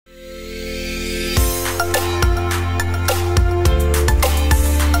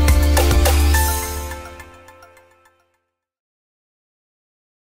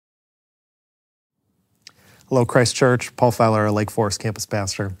Hello, Christ Church. Paul Fowler, our Lake Forest campus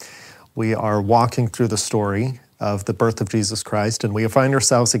pastor. We are walking through the story of the birth of Jesus Christ, and we find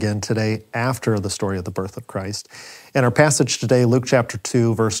ourselves again today after the story of the birth of Christ. And our passage today, Luke chapter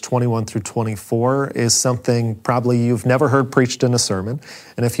 2, verse 21 through 24, is something probably you've never heard preached in a sermon.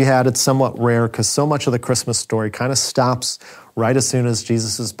 And if you had, it's somewhat rare because so much of the Christmas story kind of stops right as soon as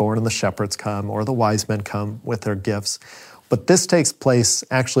Jesus is born and the shepherds come or the wise men come with their gifts. But this takes place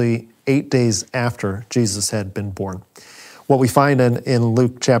actually 8 days after Jesus had been born. What we find in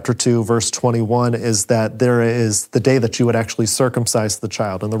Luke chapter 2, verse 21 is that there is the day that you would actually circumcise the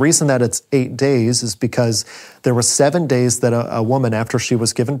child. And the reason that it's 8 days is because there were 7 days that a woman, after she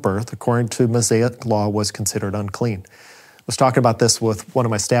was given birth, according to Mosaic law, was considered unclean. I was talking about this with one of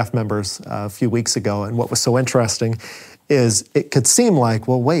my staff members a few weeks ago, and what was so interesting is it could seem like,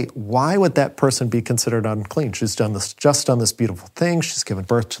 well, wait, why would that person be considered unclean? She's just done this beautiful thing. She's given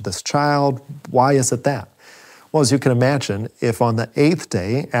birth to this child. Why is it that? Well, as you can imagine, if on the 8th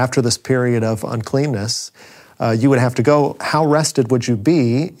day, after this period of uncleanness, you would have to go, how rested would you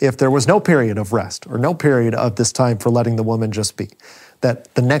be if there was no period of rest or no period of this time for letting the woman just be?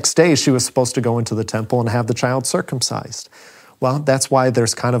 That the next day she was supposed to go into the temple and have the child circumcised. Well, that's why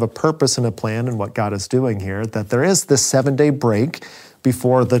there's kind of a purpose and a plan in what God is doing here, that there is this 7-day break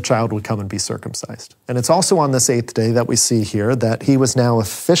before the child would come and be circumcised. And it's also on this 8th day that we see here that he was now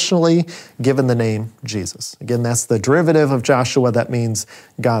officially given the name Jesus. Again, that's the derivative of Joshua. That means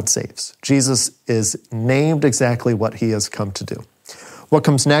God saves. Jesus is named exactly what he has come to do. What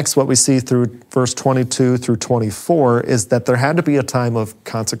comes next, what we see through verse 22 through 24, is that there had to be a time of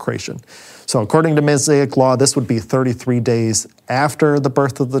consecration. So according to Mosaic law, this would be 33 days after the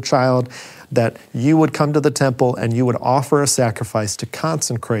birth of the child, that you would come to the temple and you would offer a sacrifice to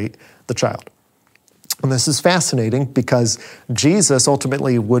consecrate the child. And this is fascinating because Jesus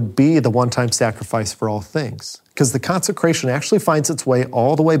ultimately would be the one-time sacrifice for all things, because the consecration actually finds its way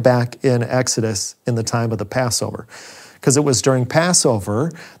all the way back in Exodus in the time of the Passover. Because it was during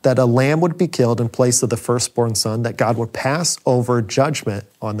Passover that a lamb would be killed in place of the firstborn son, that God would pass over judgment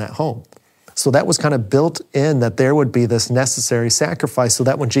on that home. So that was kind of built in, that there would be this necessary sacrifice so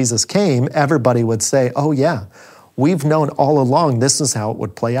that when Jesus came, everybody would say, oh yeah, we've known all along this is how it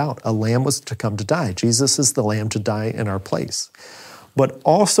would play out. A lamb was to come to die. Jesus is the lamb to die in our place. But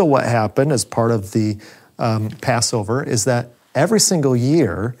also what happened as part of the Passover is that every single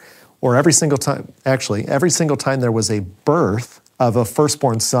year, or every single time there was a birth of a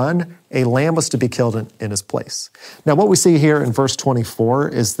firstborn son, a lamb was to be killed in his place. Now, what we see here in verse 24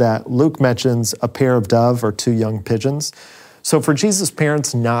 is that Luke mentions a pair of dove or 2 young pigeons. So for Jesus'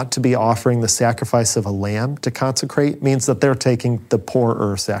 parents not to be offering the sacrifice of a lamb to consecrate means that they're taking the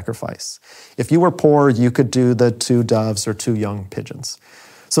poorer sacrifice. If you were poor, you could do the 2 doves or 2 young pigeons.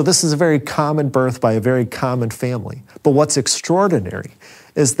 So this is a very common birth by a very common family. But what's extraordinary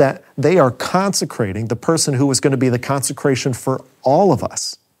is that they are consecrating the person who was going to be the consecration for all of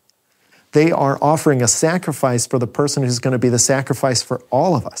us. They are offering a sacrifice for the person who's going to be the sacrifice for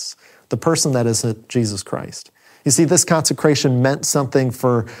all of us, the person that is Jesus Christ. You see, this consecration meant something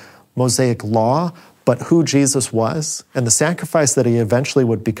for Mosaic law, but who Jesus was and the sacrifice that he eventually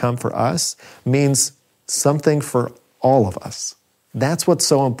would become for us means something for all of us. That's what's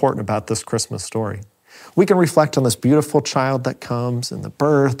so important about this Christmas story. We can reflect on this beautiful child that comes and the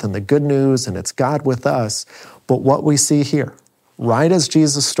birth and the good news, and it's God with us. But what we see here, right as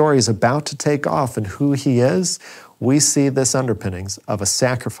Jesus' story is about to take off and who he is, we see this underpinnings of a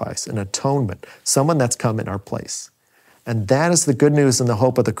sacrifice, an atonement, someone that's come in our place. And that is the good news and the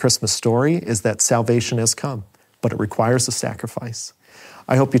hope of the Christmas story, is that salvation has come, but it requires a sacrifice.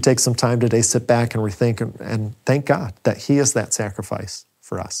 I hope you take some time today, sit back and rethink and thank God that he is that sacrifice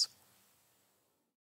for us.